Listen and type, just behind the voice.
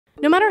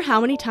No matter how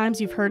many times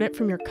you've heard it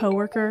from your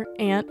coworker,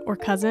 aunt, or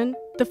cousin,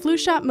 the flu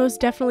shot most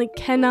definitely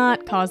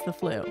cannot cause the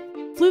flu.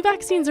 Flu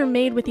vaccines are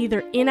made with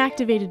either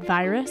inactivated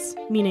virus,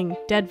 meaning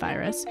dead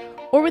virus,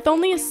 or with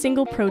only a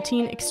single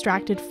protein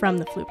extracted from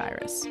the flu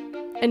virus.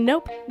 And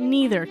nope,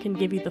 neither can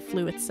give you the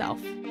flu itself.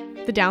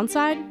 The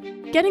downside?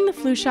 Getting the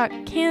flu shot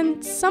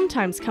can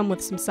sometimes come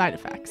with some side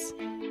effects.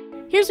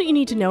 Here's what you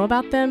need to know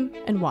about them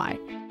and why.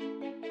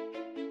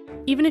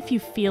 Even if you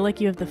feel like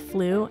you have the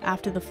flu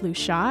after the flu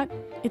shot,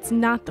 it's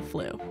not the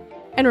flu.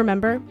 And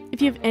remember,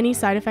 if you have any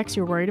side effects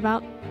you're worried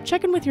about,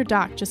 check in with your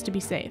doc just to be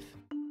safe.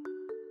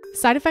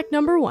 Side effect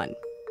number 1,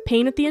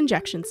 pain at the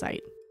injection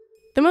site.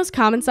 The most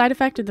common side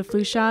effect of the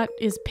flu shot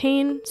is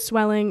pain,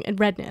 swelling, and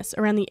redness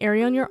around the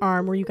area on your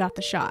arm where you got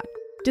the shot.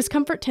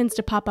 Discomfort tends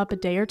to pop up a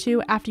day or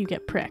two after you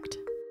get pricked.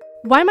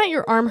 Why might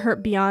your arm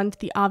hurt beyond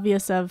the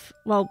obvious of,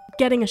 well,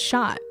 getting a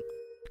shot?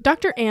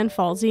 Dr. Ann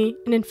Falsey,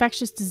 an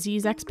infectious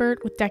disease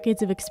expert with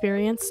decades of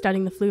experience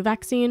studying the flu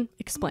vaccine,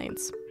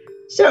 explains.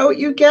 So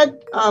you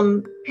get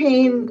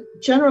pain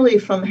generally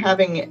from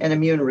having an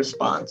immune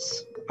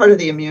response. Part of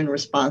the immune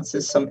response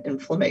is some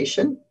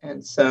inflammation.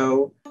 And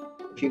so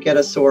if you get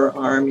a sore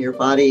arm, your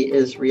body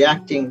is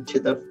reacting to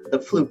the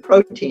flu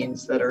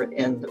proteins that are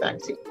in the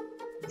vaccine.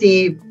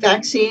 The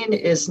vaccine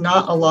is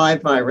not a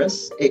live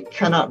virus. It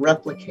cannot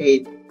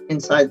replicate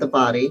inside the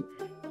body.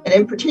 And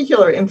in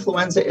particular,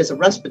 influenza is a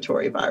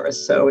respiratory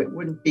virus, so it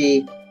wouldn't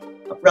be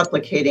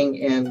replicating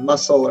in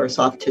muscle or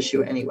soft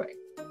tissue anyway.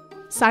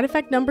 Side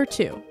effect number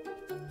 2,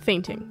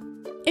 fainting.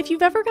 If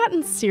you've ever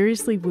gotten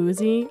seriously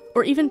woozy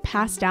or even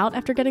passed out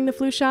after getting the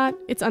flu shot,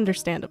 it's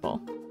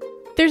understandable.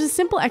 There's a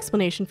simple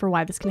explanation for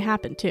why this can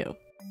happen, too.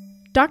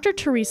 Dr.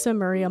 Teresa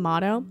Murray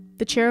Amato,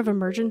 the chair of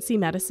emergency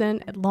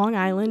medicine at Long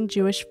Island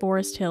Jewish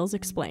Forest Hills,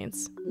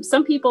 explains.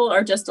 Some people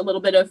are just a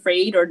little bit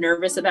afraid or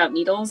nervous about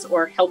needles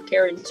or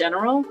healthcare in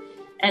general.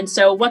 And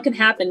so what can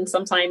happen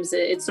sometimes,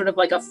 it's sort of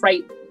like a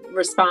fright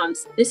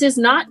response. This is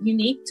not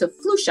unique to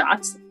flu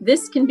shots.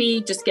 This can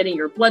be just getting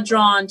your blood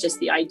drawn, just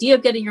the idea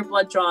of getting your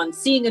blood drawn,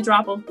 seeing a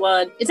drop of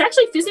blood. It's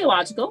actually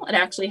physiological. It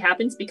actually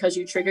happens because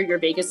you trigger your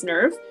vagus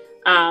nerve.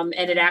 And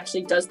it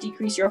actually does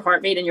decrease your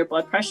heart rate and your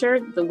blood pressure.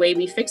 The way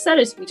we fix that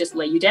is we just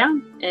lay you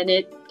down and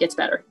it gets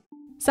better.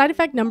 Side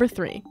effect number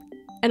 3,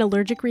 an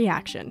allergic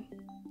reaction.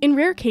 In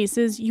rare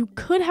cases, you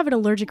could have an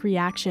allergic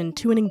reaction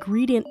to an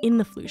ingredient in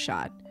the flu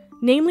shot,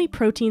 namely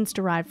proteins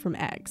derived from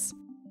eggs.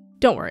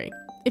 Don't worry,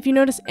 if you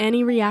notice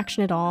any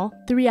reaction at all,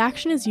 the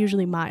reaction is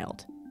usually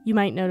mild. You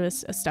might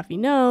notice a stuffy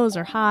nose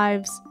or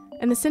hives,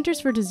 and the Centers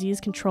for Disease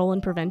Control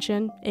and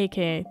Prevention,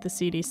 aka the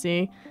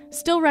CDC,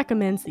 still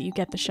recommends that you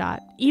get the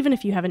shot, even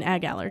if you have an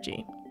egg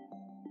allergy.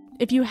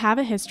 If you have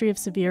a history of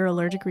severe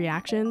allergic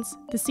reactions,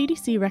 the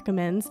CDC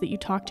recommends that you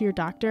talk to your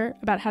doctor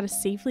about how to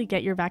safely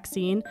get your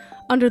vaccine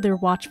under their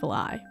watchful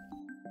eye.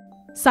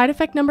 Side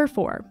effect number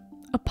 4,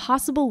 a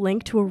possible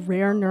link to a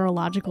rare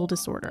neurological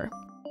disorder.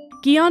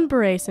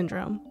 Guillain-Barré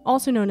syndrome,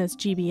 also known as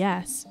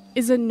GBS,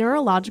 is a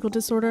neurological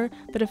disorder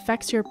that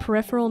affects your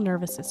peripheral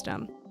nervous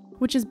system,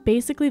 which is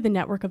basically the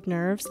network of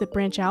nerves that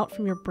branch out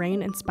from your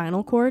brain and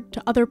spinal cord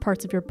to other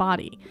parts of your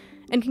body,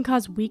 and can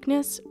cause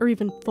weakness or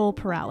even full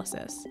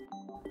paralysis.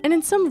 And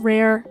in some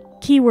rare,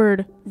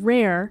 keyword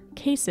rare,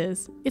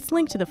 cases, it's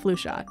linked to the flu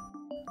shot.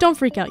 Don't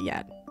freak out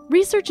yet.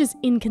 Research is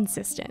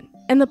inconsistent,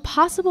 and the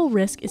possible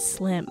risk is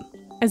slim,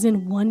 as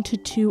in 1 to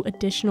 2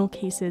 additional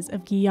cases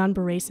of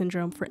Guillain-Barré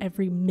syndrome for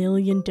every 1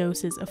 million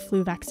doses of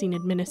flu vaccine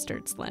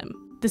administered slim,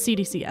 the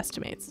CDC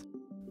estimates.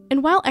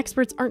 And while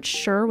experts aren't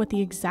sure what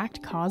the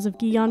exact cause of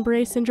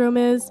Guillain-Barré syndrome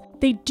is,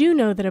 they do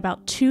know that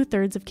about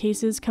 2/3 of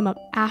cases come up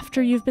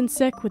after you've been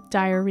sick with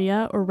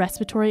diarrhea or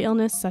respiratory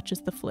illness such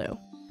as the flu.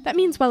 That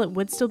means while it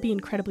would still be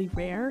incredibly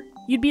rare,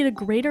 you'd be at a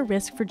greater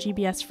risk for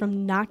GBS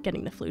from not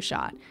getting the flu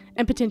shot,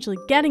 and potentially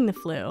getting the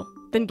flu,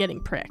 than getting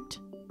pricked.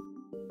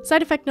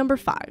 Side effect number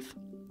 5,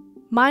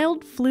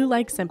 mild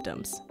flu-like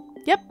symptoms.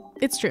 Yep,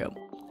 it's true.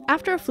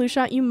 After a flu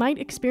shot, you might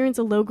experience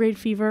a low-grade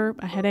fever,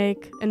 a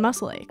headache, and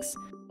muscle aches.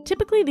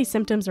 Typically, these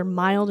symptoms are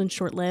mild and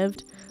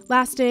short-lived,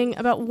 lasting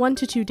about 1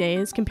 to 2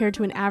 days compared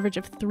to an average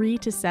of 3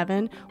 to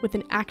 7 with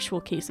an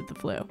actual case of the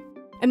flu.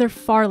 And they're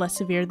far less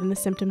severe than the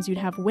symptoms you'd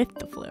have with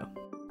the flu.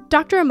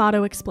 Dr.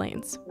 Amato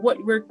explains.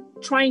 What we're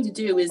trying to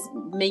do is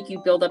make you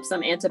build up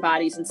some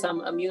antibodies and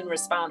some immune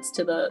response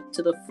to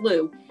the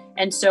flu.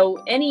 And so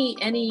any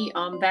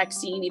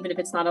vaccine, even if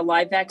it's not a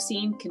live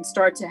vaccine, can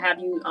start to have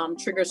you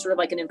trigger sort of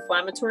like an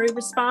inflammatory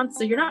response.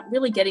 So you're not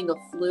really getting the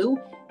flu.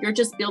 You're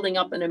just building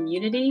up an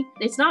immunity.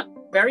 It's not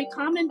very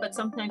common, but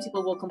sometimes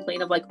people will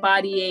complain of like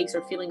body aches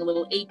or feeling a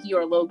little achy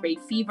or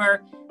low-grade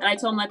fever. And I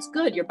tell them that's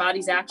good. Your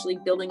body's actually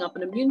building up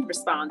an immune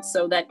response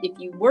so that if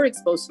you were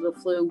exposed to the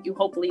flu, you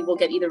hopefully will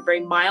get either very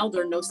mild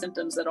or no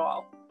symptoms at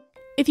all.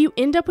 If you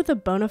end up with a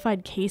bona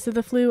fide case of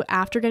the flu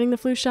after getting the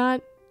flu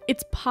shot,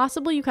 it's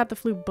possible you caught the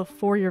flu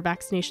before your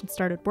vaccination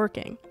started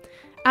working.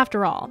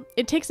 After all,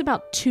 it takes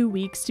about 2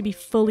 weeks to be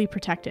fully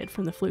protected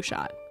from the flu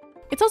shot.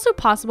 It's also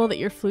possible that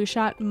your flu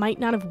shot might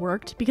not have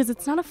worked because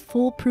it's not a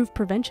foolproof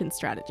prevention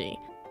strategy.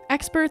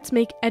 Experts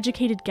make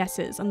educated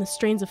guesses on the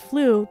strains of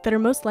flu that are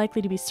most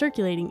likely to be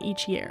circulating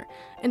each year,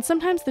 and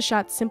sometimes the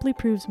shot simply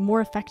proves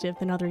more effective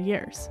than other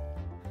years.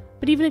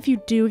 But even if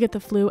you do get the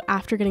flu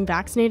after getting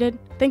vaccinated,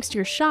 thanks to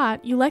your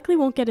shot, you likely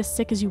won't get as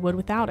sick as you would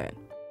without it.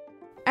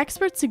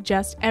 Experts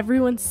suggest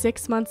everyone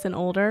 6 months and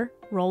older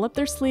roll up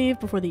their sleeve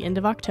before the end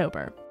of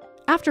October.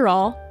 After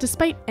all,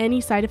 despite any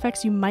side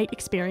effects you might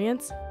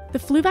experience, the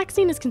flu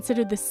vaccine is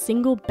considered the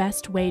single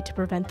best way to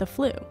prevent the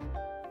flu.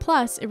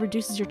 Plus, it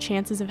reduces your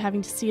chances of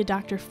having to see a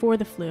doctor for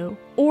the flu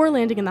or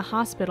landing in the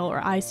hospital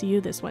or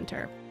ICU this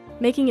winter,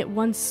 making it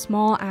one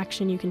small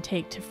action you can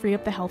take to free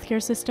up the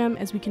healthcare system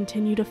as we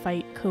continue to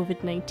fight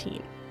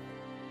COVID-19.